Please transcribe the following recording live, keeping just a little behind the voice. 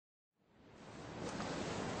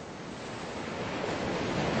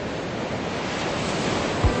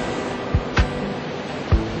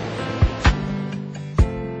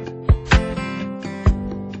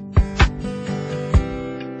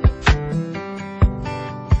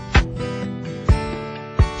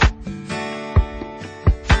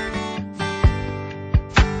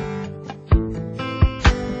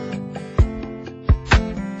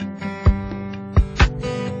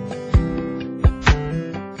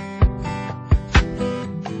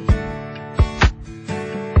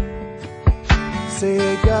Say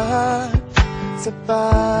God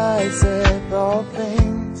sufficeth all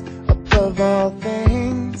things, above all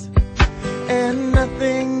things, and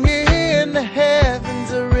nothing in the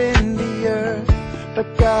heavens or in the earth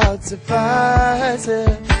but God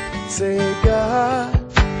sufficeth. Say God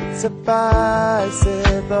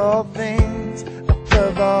sufficeth all things,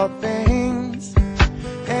 above all things,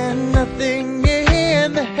 and nothing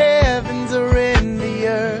in the heavens or in the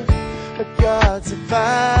earth but God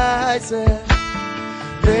sufficeth.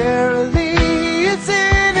 Verily it's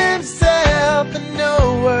in himself the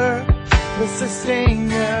knower, the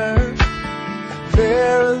sustainer.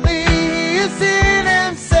 Verily it's in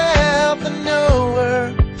himself the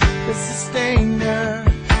knower, the sustainer.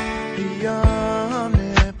 The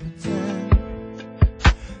omnipotent,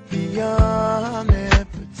 the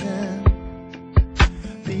omnipotent,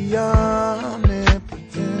 the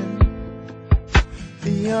omnipotent,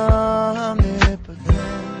 the omnipotent.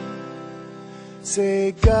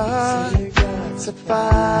 Say God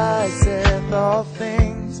sufficeth all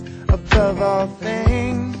things, above all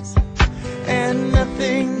things, and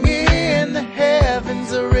nothing in the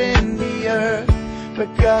heavens or in the earth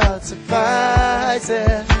but God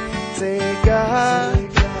sufficeth. Say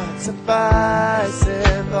God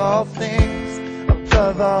sufficeth all things,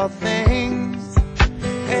 above all things,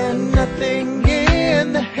 and nothing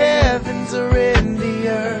in the heavens or in the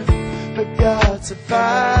earth but God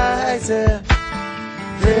sufficeth.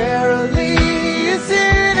 Verily it's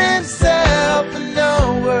in himself the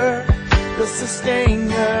knower, the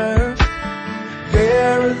sustainer.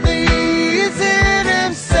 Verily it's in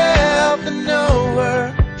himself the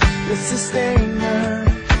knower, the sustainer.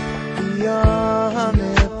 The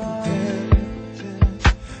omnipotent,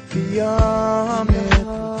 the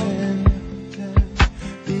omnipotent,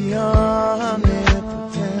 the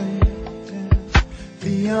omnipotent,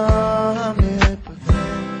 the omnipotent.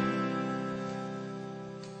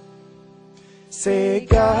 Say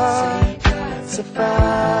God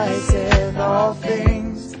sufficeth all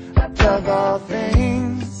things, above all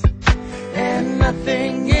things, and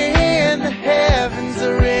nothing in the heavens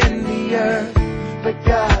or in the earth but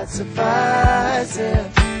God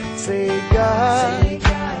sufficeth. Say God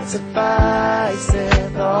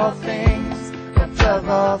sufficeth all things, above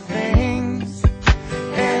all things,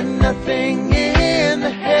 and nothing in the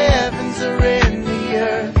heavens or in the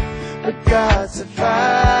earth but God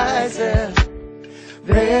sufficeth.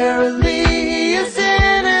 Verily is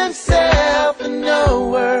in himself the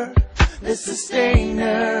knower, the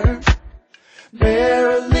sustainer.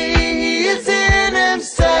 Verily is in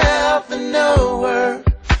himself the knower,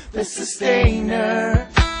 the sustainer.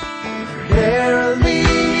 Verily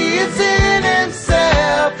is in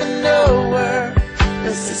himself the knower,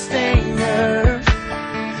 the sustainer.